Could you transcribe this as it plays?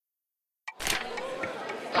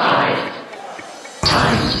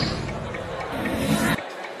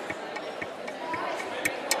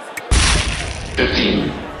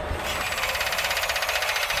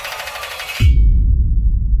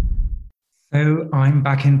So I'm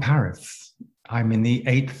back in Paris. I'm in the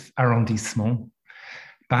 8th arrondissement,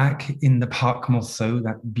 back in the Parc Monceau,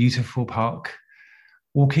 that beautiful park,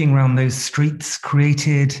 walking around those streets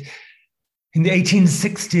created in the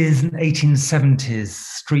 1860s and 1870s,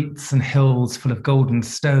 streets and hills full of golden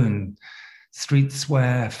stone, streets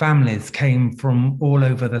where families came from all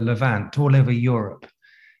over the Levant, all over Europe,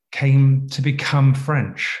 came to become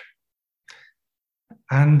French.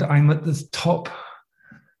 And I'm at the top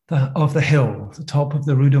of the hill, the top of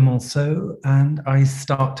the Rue de Monceau, and I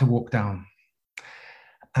start to walk down.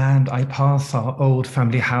 And I pass our old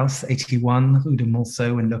family house, 81 Rue de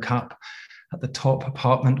Monceau, and look up at the top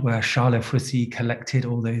apartment where Charles Ephrussi collected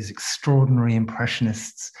all those extraordinary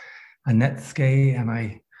impressionists, Annetske, and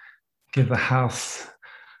I give the house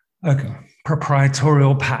a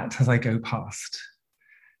proprietorial pat as I go past.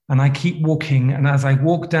 And I keep walking, and as I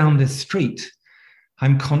walk down this street,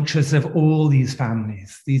 I'm conscious of all these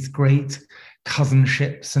families, these great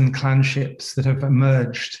cousinships and clanships that have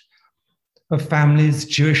emerged, of families,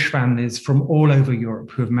 Jewish families from all over Europe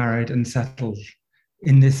who have married and settled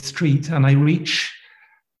in this street. And I reach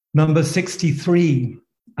number 63,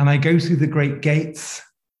 and I go through the great gates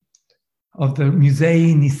of the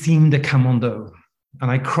Musée Nissim de Camondo, and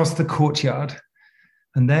I cross the courtyard,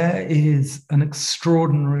 and there is an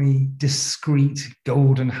extraordinary, discreet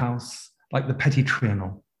golden house like the Petit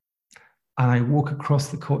Trianon. And I walk across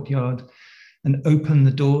the courtyard and open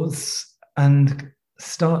the doors and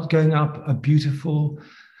start going up a beautiful,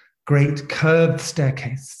 great curved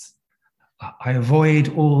staircase. I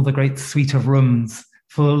avoid all the great suite of rooms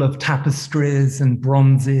full of tapestries and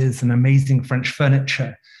bronzes and amazing French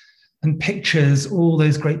furniture, and pictures all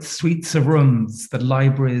those great suites of rooms, the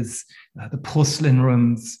libraries, the porcelain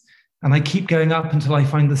rooms. And I keep going up until I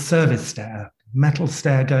find the service stair, metal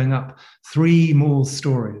stair going up 3 more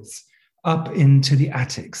stories up into the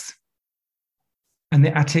attics. And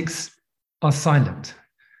the attics are silent.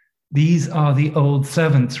 These are the old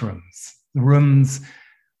servants' rooms, the rooms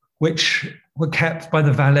which were kept by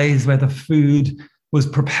the valets, where the food was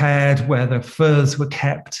prepared, where the furs were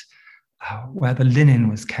kept, where the linen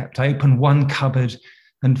was kept. I open one cupboard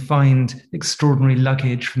and find extraordinary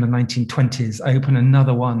luggage from the 1920s. I open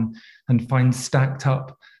another one and find stacked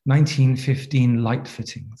up 1915 light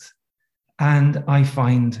fittings. And I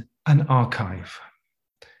find an archive.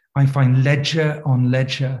 I find ledger on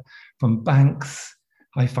ledger from banks.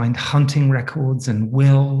 I find hunting records and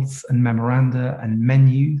wills and memoranda and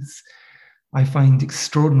menus. I find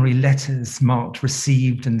extraordinary letters marked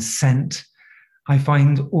received and sent. I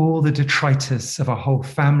find all the detritus of a whole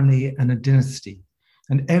family and a dynasty.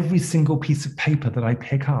 And every single piece of paper that I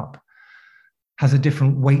pick up has a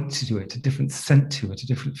different weight to it, a different scent to it, a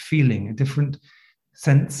different feeling, a different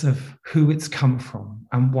sense of who it's come from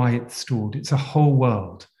and why it's stored. It's a whole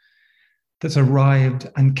world that's arrived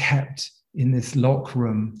and kept in this locked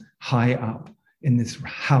room high up in this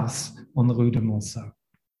house on the Rue de Monceau.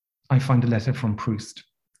 I find a letter from Proust.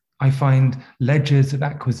 I find ledgers of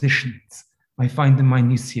acquisitions. I find the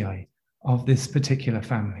minutiae of this particular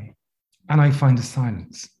family. And I find a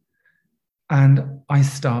silence. And I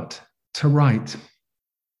start to write.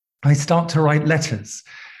 I start to write letters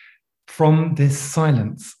from this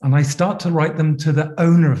silence, and I start to write them to the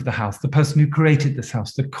owner of the house, the person who created this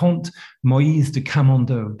house, the Comte Moïse de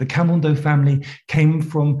Camondo. The Camondo family came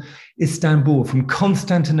from Istanbul, from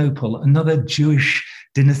Constantinople, another Jewish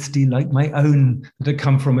dynasty like my own that had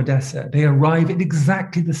come from Odessa. They arrive at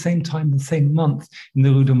exactly the same time, the same month in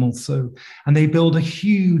the Rue de Monceau, and they build a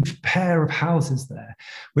huge pair of houses there,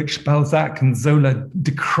 which Balzac and Zola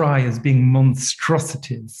decry as being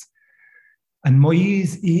monstrosities. And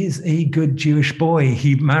Moïse is a good Jewish boy.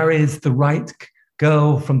 He marries the right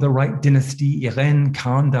girl from the right dynasty, Irène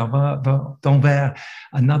Caron d'Anvers,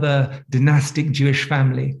 another dynastic Jewish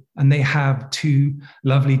family. And they have 2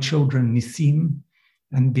 lovely children, Nissim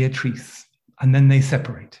and Beatrice. And then they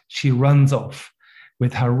separate. She runs off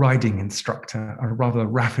with her riding instructor, a rather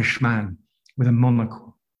raffish man with a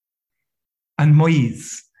monocle. And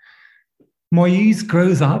Moïse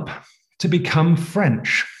grows up to become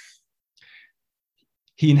French.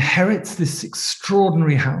 He inherits this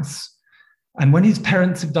extraordinary house, and when his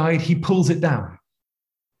parents have died, he pulls it down.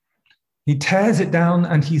 He tears it down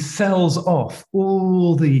and he sells off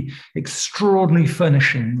all the extraordinary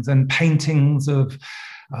furnishings and paintings of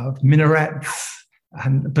minarets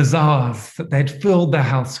and bazaars that they'd filled their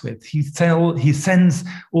house with. He sends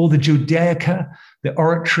all the Judaica, the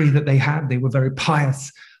oratory that they had, they were very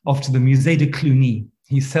pious, off to the Musée de Cluny.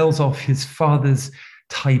 He sells off his father's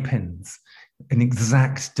tie pins, an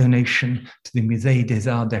exact donation to the Musée des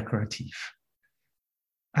Arts Décoratifs.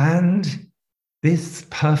 And this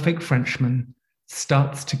perfect Frenchman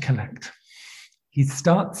starts to collect. He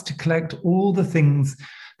starts to collect all the things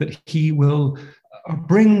that he will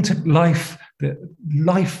bring to life, the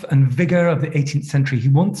life and vigor of the 18th century. He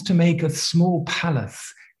wants to make a small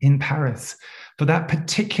palace in Paris for that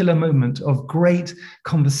particular moment of great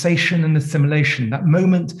conversation and assimilation, that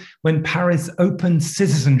moment when Paris opened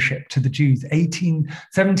citizenship to the Jews,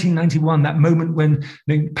 1791, that moment when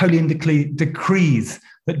Napoleon decrees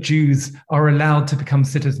that Jews are allowed to become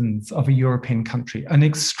citizens of a European country, an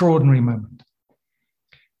extraordinary moment.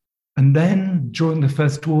 And then during the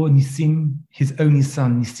First War, Nissim, his only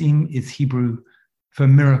son, Nissim is Hebrew for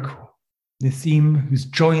miracle. Nissim, who's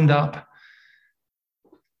joined up,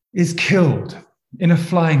 is killed in a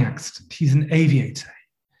flying accident. He's an aviator.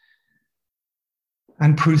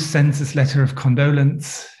 And Proust sends this letter of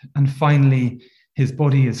condolence, and finally his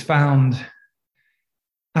body is found,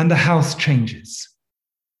 and the house changes.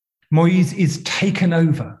 Moïse is taken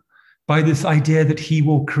over by this idea that he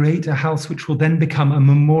will create a house which will then become a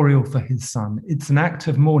memorial for his son. It's an act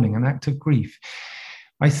of mourning, an act of grief.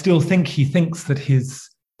 I still think he thinks that his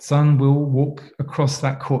son will walk across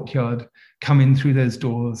that courtyard, come in through those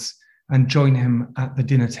doors, and join him at the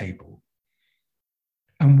dinner table.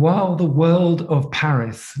 And while the world of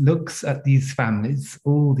Paris looks at these families,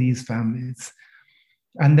 all these families,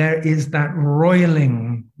 and there is that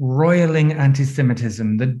roiling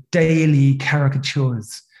anti-Semitism, the daily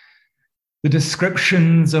caricatures, the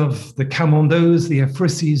descriptions of the Camondos, the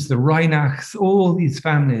Efroussis, the Reinachs, all these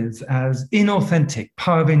families as inauthentic,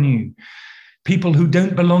 parvenus, people who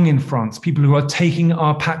don't belong in France, people who are taking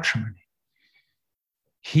our patrimony.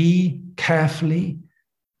 He carefully,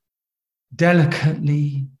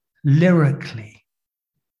 delicately, lyrically,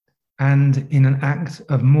 and in an act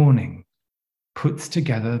of mourning, puts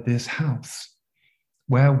together this house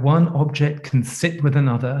where one object can sit with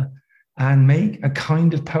another and make a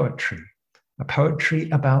kind of poetry, a poetry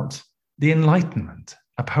about the Enlightenment,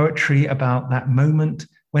 a poetry about that moment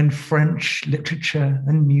when French literature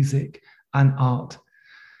and music and art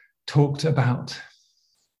talked about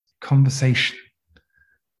conversation,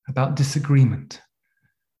 about disagreement,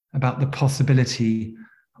 about the possibility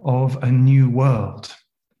of a new world,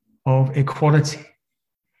 of equality.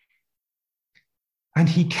 And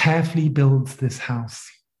he carefully builds this house.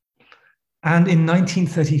 And in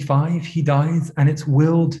 1935, he dies, and it's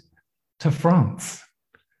willed to France.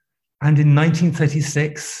 And in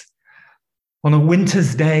 1936, on a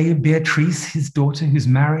winter's day, Beatrice, his daughter, who's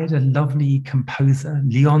married, a lovely composer,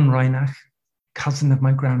 Leon Reinach, cousin of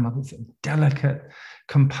my grandmother's, a delicate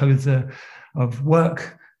composer of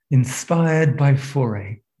work inspired by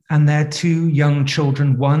Fauré. And their two young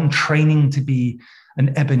children, one training to be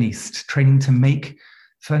an eboniste, training to make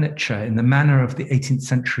furniture in the manner of the 18th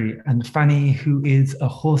century, and Fanny, who is a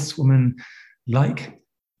horsewoman like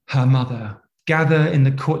her mother, gather in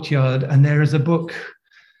the courtyard, and there is a book,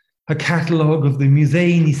 a catalogue of the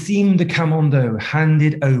Musée Nissim de Camondo,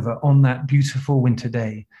 handed over on that beautiful winter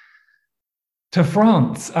day to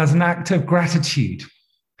France as an act of gratitude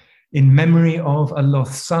in memory of a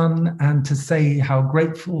lost son, and to say how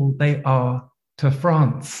grateful they are to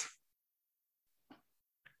France.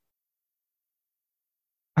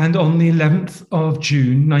 And on the 11th of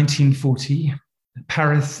June, 1940,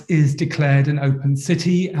 Paris is declared an open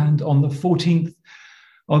city. And on the 14th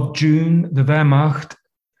of June, the Wehrmacht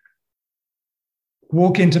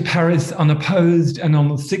walk into Paris unopposed. And on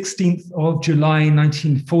the 16th of July,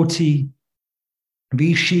 1940,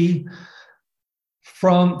 Vichy,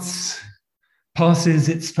 France, passes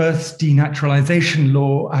its first denaturalization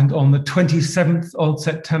law. And on the 27th of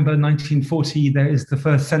September, 1940, there is the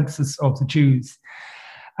first census of the Jews.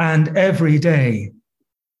 And every day,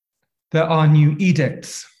 there are new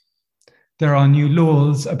edicts. There are new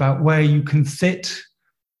laws about where you can sit,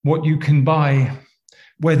 what you can buy,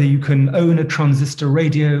 whether you can own a transistor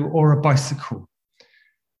radio or a bicycle,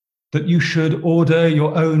 that you should order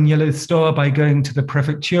your own yellow star by going to the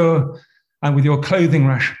prefecture and with your clothing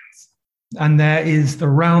rations. And there is the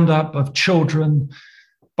roundup of children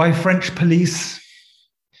by French police,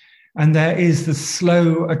 and there is the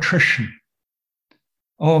slow attrition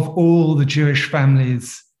of all the Jewish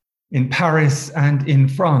families in Paris and in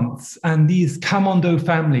France. And these Camondo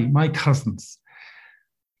family, my cousins,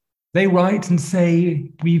 they write and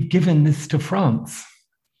say, we've given this to France.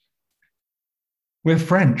 We're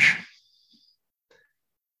French.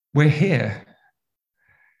 We're here.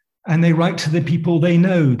 And they write to the people they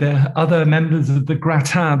know, the other members of the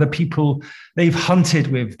gratin, the people they've hunted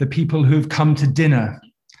with, the people who've come to dinner,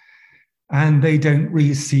 and they don't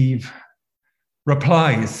receive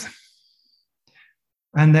replies.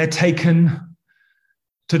 And they're taken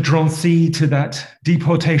to Drancy, to that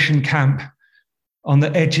deportation camp on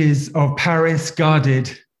the edges of Paris, guarded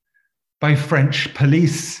by French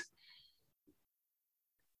police.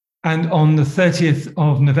 And on the 30th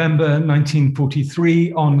of November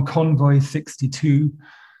 1943, on Convoy 62,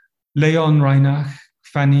 Leon Reinach,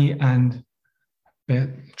 Fanny, and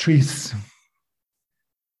Beatrice,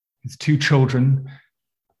 his two children,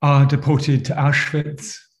 are deported to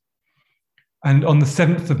Auschwitz. And on the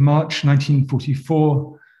 7th of March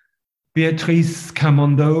 1944, Beatrice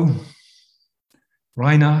Camondo,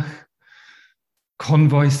 Reinach,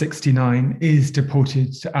 Convoy 69 is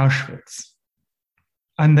deported to Auschwitz,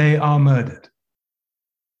 and they are murdered.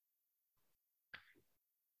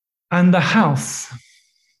 And the house,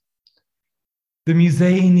 the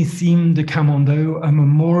Musée Nissim de Camondo, a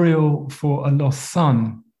memorial for a lost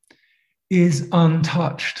son, is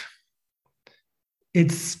untouched.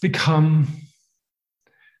 It's become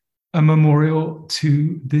a memorial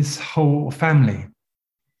to this whole family.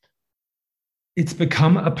 It's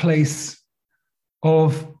become a place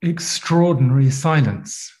of extraordinary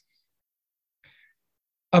silence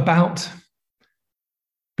about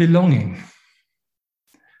belonging,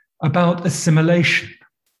 about assimilation,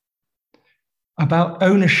 about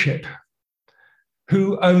ownership.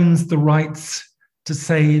 Who owns the rights to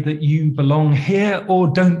say that you belong here or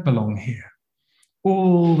don't belong here?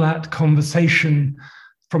 All that conversation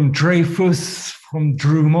from Dreyfus, from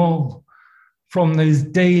Drummond, from those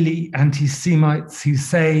daily anti-Semites who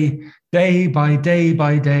say, day by day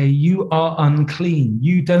by day, you are unclean.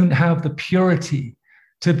 You don't have the purity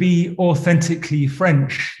to be authentically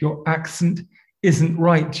French. Your accent isn't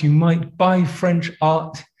right. You might buy French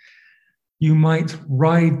art. You might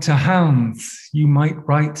ride to hounds. You might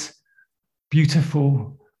write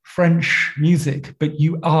beautiful French music, but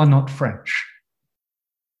you are not French.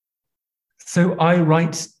 So I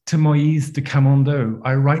write to Moïse de Camondo.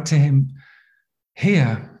 I write to him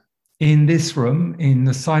here in this room, in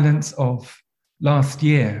the silence of last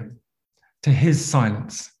year, to his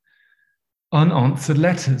silence, unanswered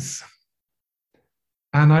letters.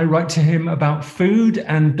 And I write to him about food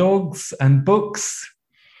and dogs and books,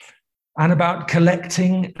 and about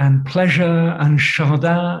collecting and pleasure and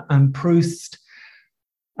Chardin and Proust,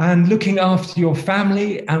 and looking after your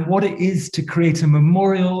family and what it is to create a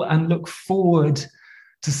memorial and look forward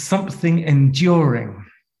to something enduring,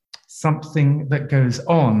 something that goes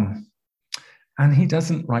on. And he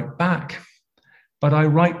doesn't write back, but I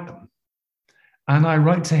write them. And I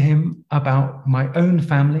write to him about my own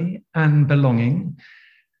family and belonging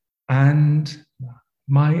and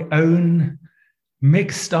my own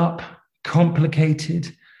mixed up,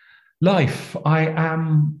 complicated life. I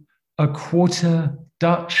am a quarter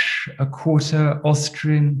Dutch, a quarter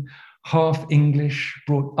Austrian, half English,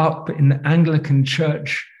 brought up in the Anglican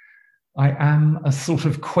Church. I am a sort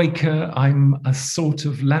of Quaker. I'm a sort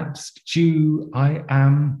of lapsed Jew. I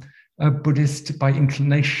am a Buddhist by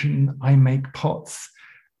inclination. I make pots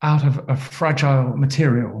out of a fragile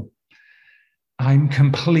material. I'm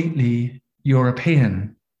completely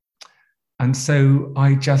European. And so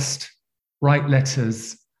I just write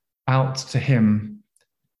letters out to him,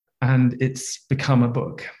 and it's become a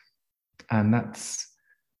book. And that's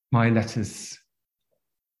my letters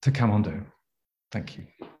to Camondo. Thank you.